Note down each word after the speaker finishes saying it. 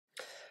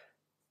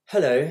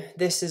Hello,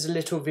 this is a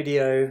little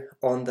video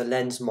on the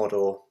lens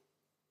model.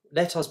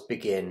 Let us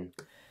begin.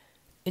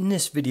 In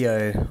this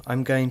video,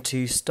 I'm going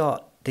to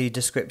start the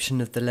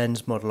description of the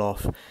lens model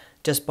off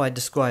just by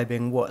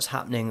describing what's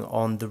happening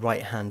on the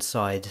right hand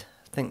side.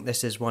 I think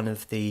this is one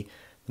of the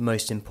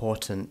most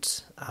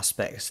important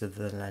aspects of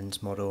the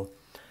lens model.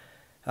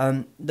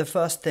 The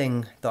first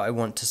thing that I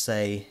want to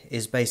say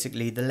is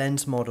basically the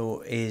lens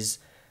model is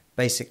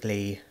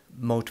basically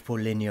multiple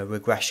linear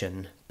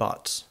regression,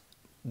 but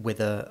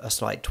with a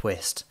slight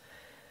twist.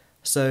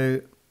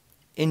 So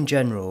in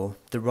general,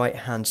 the right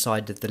hand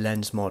side of the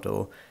lens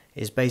model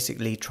is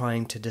basically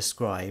trying to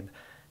describe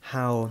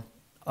how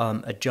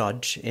a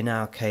judge, in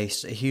our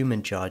case a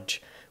human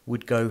judge,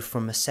 would go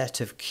from a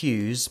set of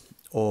cues,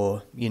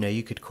 or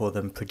you could call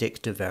them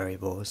predictor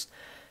variables.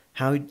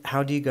 How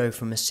do you go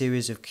from a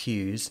series of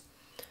cues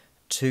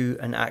to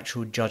an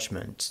actual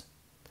judgment?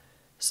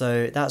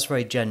 So that's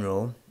very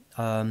general.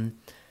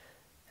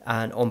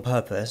 And on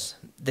purpose,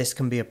 this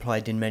can be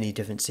applied in many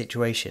different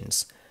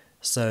situations.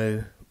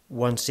 So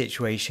one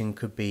situation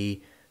could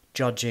be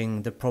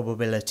judging the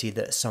probability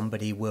that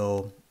somebody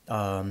will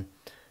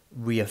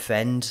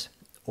reoffend,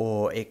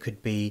 or it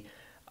could be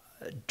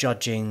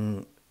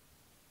judging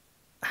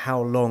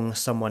how long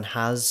someone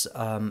has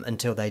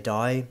until they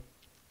die.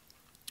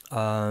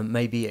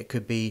 Maybe it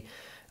could be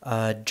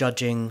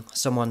judging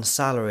someone's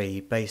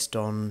salary based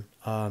on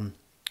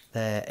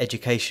their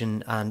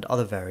education and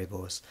other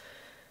variables.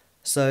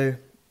 So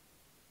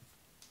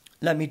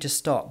let me just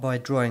start by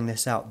drawing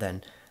this out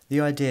then. The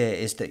idea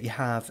is that you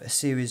have a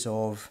series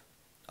of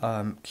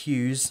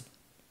cues,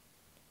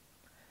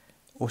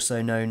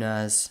 also known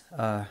as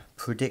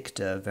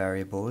predictor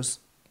variables.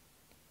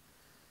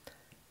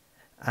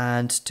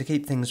 And to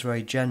keep things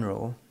very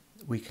general,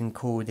 we can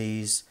call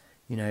these,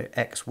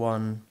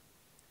 x1,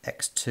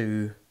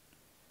 x2,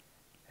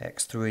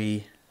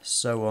 x3,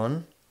 so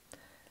on.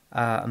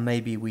 And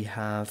maybe we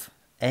have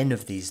n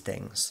of these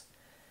things.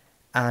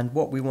 And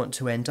what we want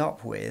to end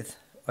up with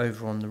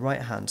over on the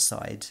right hand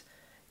side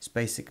is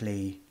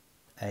basically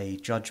a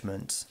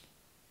judgment.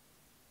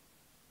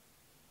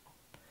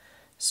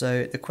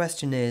 So the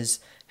question is,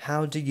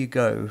 how do you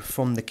go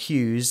from the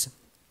cues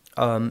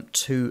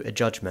to a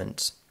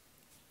judgment?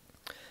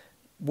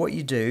 What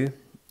you do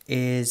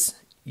is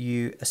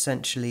you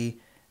essentially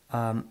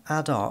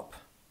add up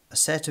a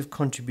set of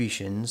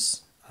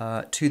contributions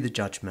to the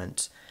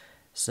judgment.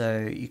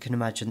 So you can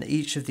imagine that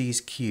each of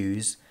these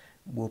cues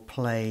will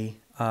play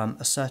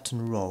a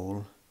certain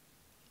role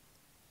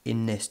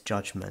in this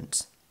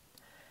judgment.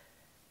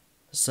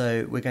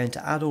 So we're going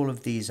to add all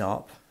of these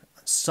up,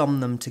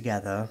 sum them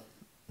together.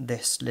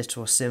 This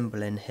little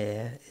symbol in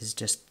here is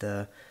just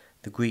the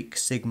Greek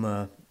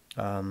sigma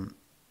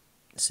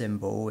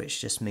symbol,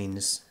 which just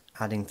means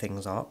adding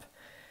things up.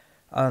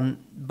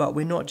 But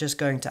we're not just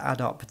going to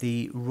add up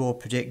the raw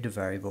predictor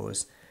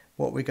variables.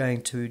 What we're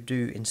going to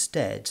do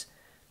instead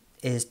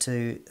is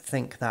to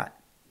think that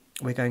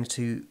we're going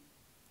to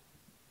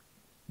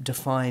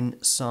define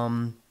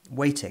some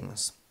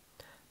weightings.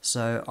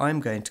 So I'm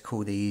going to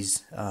call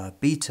these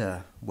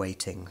beta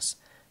weightings.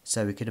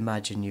 So we could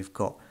imagine you've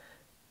got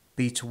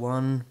beta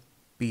 1,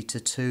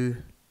 beta 2,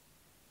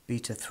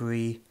 beta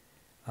 3,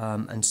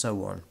 and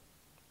so on.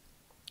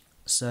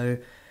 So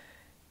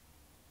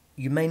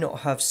you may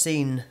not have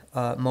seen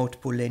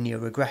multiple linear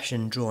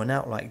regression drawn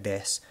out like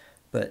this,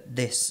 but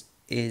this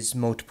is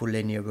multiple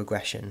linear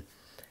regression.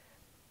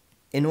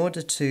 In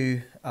order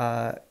to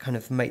kind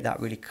of make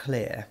that really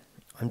clear,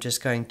 I'm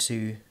just going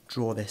to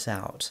draw this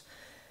out.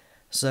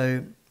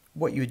 So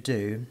what you would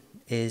do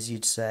is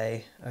you'd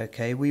say,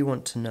 okay, we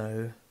want to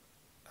know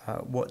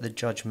what the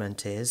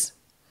judgment is,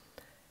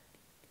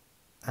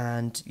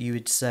 and you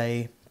would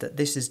say that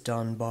this is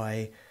done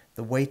by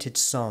the weighted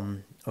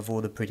sum of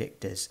all the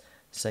predictors.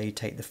 So you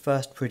take the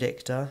first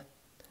predictor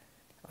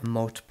and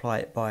multiply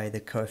it by the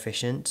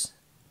coefficient,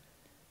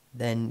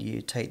 then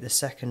you take the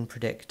second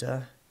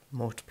predictor,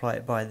 multiply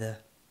it by the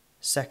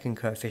second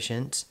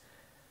coefficient,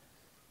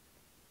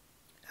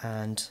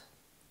 and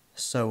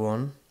so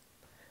on.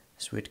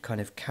 So we'd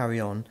kind of carry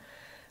on.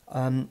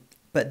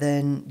 But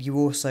then you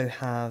also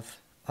have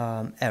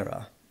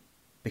error,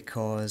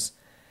 because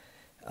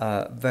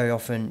very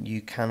often you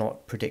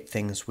cannot predict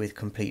things with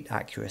complete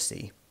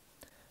accuracy.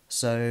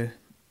 So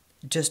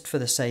just for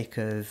the sake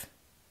of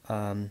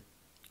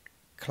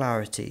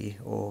clarity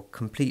or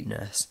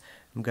completeness,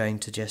 I'm going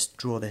to just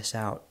draw this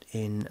out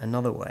in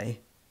another way,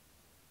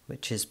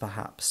 which is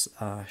perhaps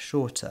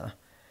shorter.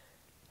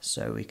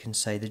 So we can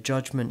say the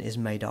judgment is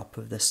made up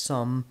of the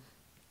sum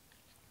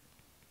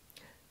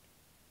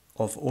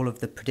of all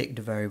of the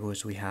predictor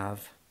variables we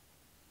have,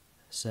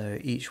 so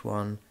each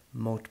one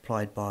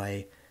multiplied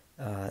by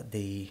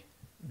the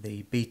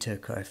beta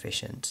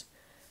coefficient,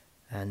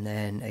 and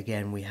then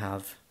again we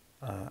have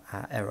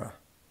our error.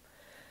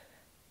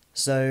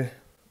 So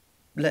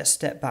let's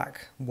step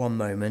back one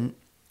moment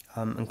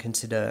and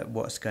consider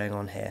what's going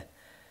on here.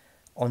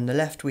 On the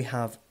left we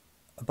have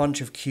a bunch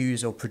of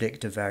cues or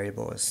predictor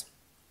variables.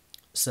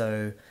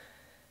 So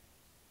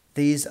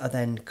These are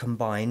then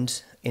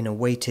combined in a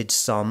weighted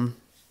sum.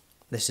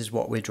 This is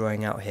what we're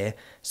drawing out here.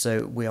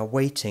 So we are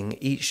weighting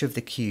each of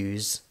the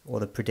cues, or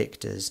the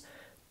predictors,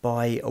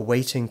 by a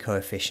weighting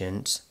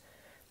coefficient,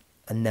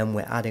 and then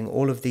we're adding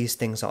all of these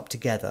things up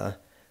together,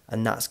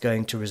 and that's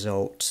going to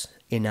result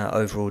in our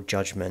overall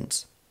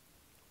judgment.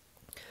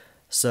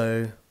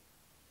 So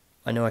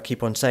I know I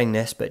keep on saying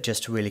this, but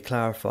just to really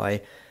clarify,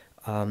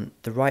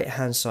 the right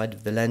hand side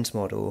of the lens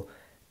model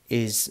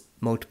is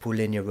multiple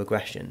linear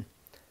regression.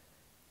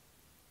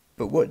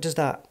 But what does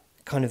that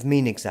kind of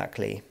mean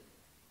exactly?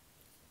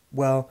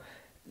 Well,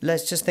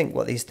 let's just think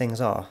what these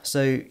things are.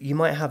 So you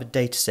might have a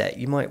data set,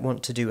 you might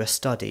want to do a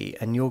study,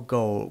 and your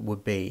goal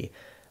would be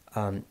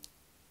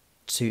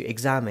to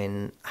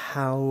examine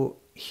how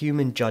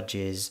human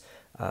judges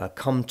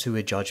come to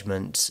a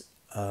judgment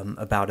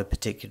about a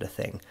particular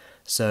thing.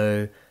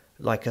 So,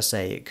 like I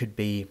say, it could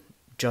be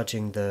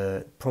judging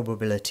the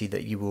probability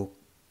that you will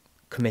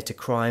commit a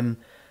crime,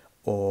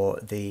 or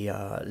the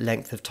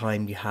length of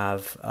time you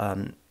have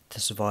to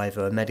survive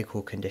a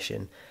medical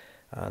condition,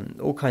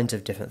 all kinds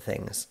of different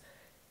things.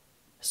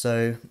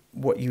 So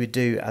what you would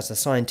do as a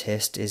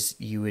scientist is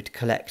you would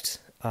collect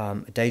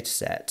a data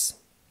set.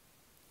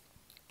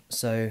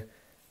 So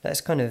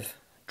let's kind of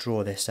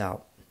draw this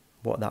out,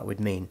 what that would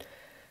mean.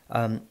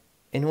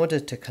 In order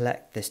to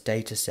collect this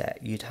data set,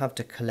 you'd have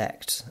to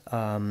collect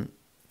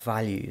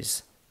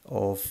values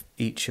of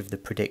each of the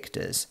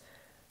predictors.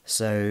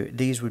 So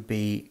these would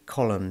be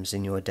columns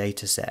in your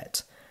data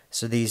set.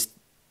 So these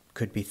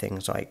could be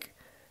things like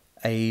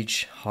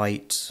age,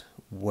 height,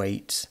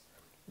 weight,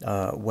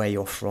 where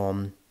you're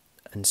from,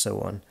 and so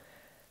on.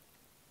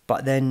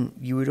 But then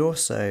you would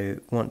also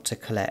want to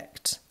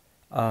collect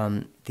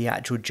the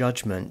actual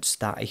judgments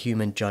that a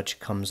human judge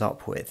comes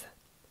up with.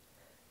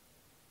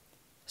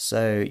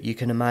 So you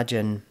can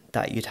imagine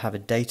that you'd have a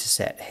data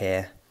set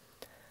here,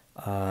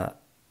 and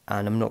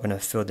I'm not going to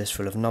fill this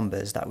full of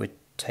numbers, that would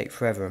take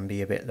forever and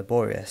be a bit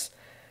laborious,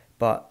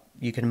 but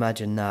you can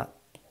imagine that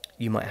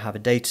you might have a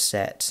data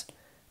set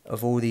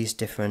of all these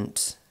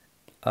different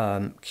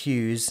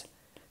cues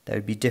that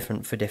would be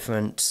different for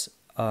different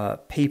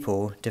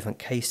people, different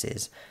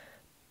cases,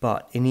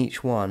 but in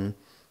each one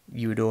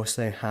you would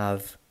also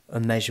have a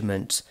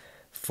measurement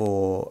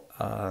for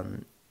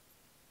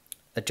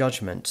a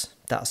judgment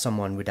that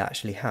someone would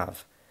actually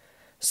have.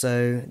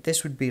 So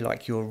this would be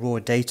like your raw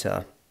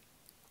data,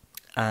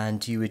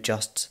 and you would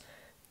just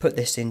put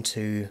this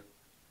into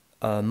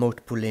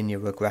multiple linear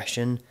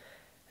regression,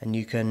 and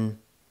you can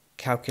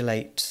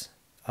calculate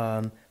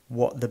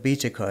what the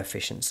beta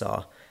coefficients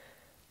are.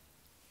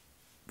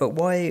 But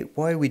why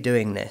are we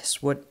doing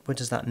this? What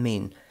does that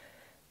mean?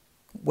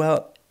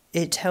 Well,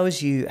 it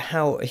tells you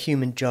how a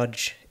human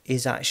judge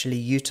is actually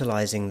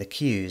utilizing the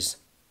cues.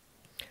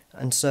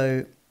 And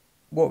so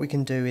what we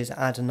can do is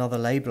add another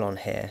label on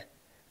here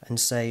and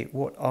say,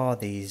 what are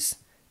these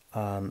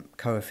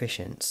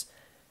coefficients?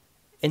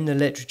 In the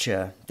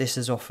literature, this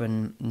is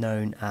often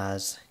known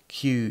as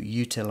cue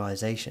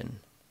utilization.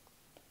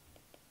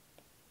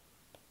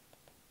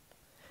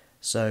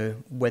 So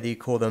whether you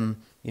call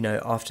them,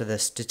 after the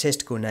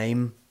statistical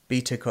name,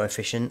 beta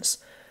coefficients,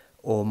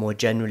 or more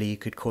generally you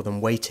could call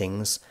them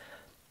weightings,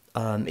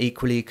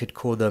 equally you could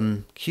call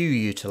them cue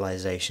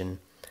utilization.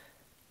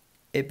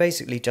 It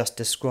basically just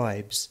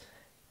describes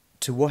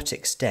to what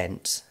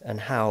extent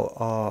and how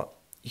are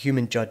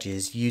human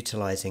judges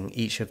utilizing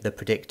each of the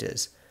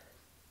predictors.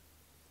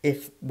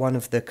 If one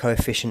of the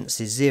coefficients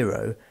is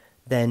 0,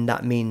 then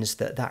that means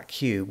that that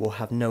cue will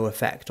have no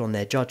effect on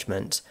their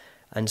judgment,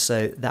 and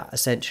so that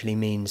essentially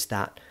means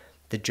that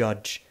the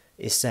judge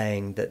is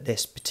saying that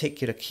this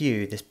particular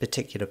cue, this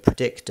particular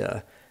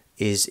predictor,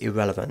 is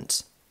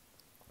irrelevant.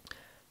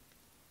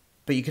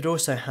 But you could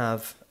also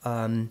have,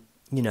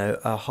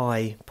 a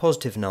high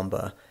positive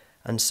number,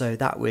 and so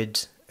that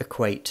would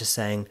equate to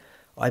saying,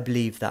 I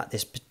believe that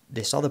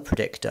this other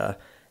predictor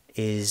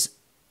is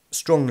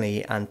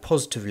strongly and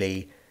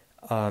positively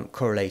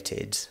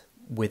correlated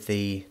with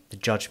the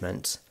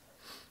judgment.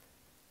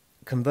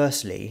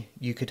 Conversely,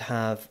 you could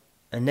have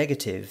a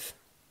negative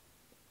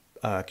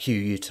cue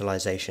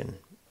utilization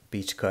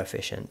beta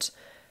coefficient,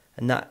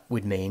 and that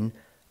would mean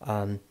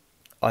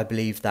I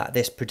believe that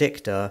this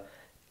predictor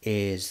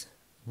is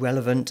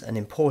relevant and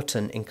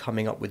important in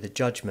coming up with the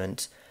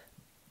judgment,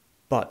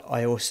 but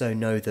I also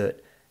know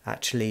that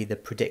actually the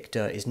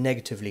predictor is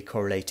negatively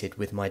correlated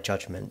with my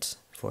judgment,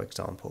 for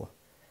example.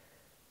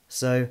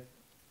 So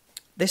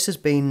this has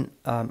been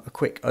a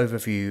quick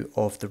overview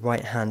of the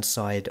right hand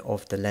side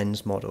of the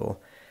lens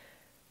model.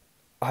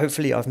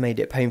 Hopefully I've made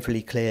it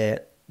painfully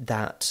clear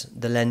that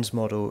the lens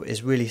model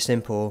is really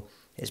simple.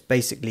 It's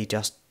basically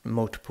just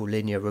multiple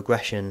linear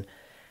regression,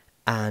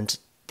 and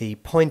the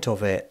point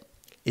of it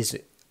is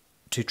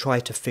to try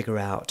to figure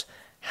out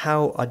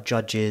how are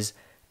judges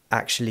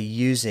actually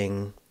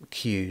using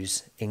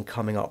cues in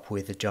coming up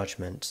with a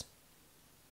judgment.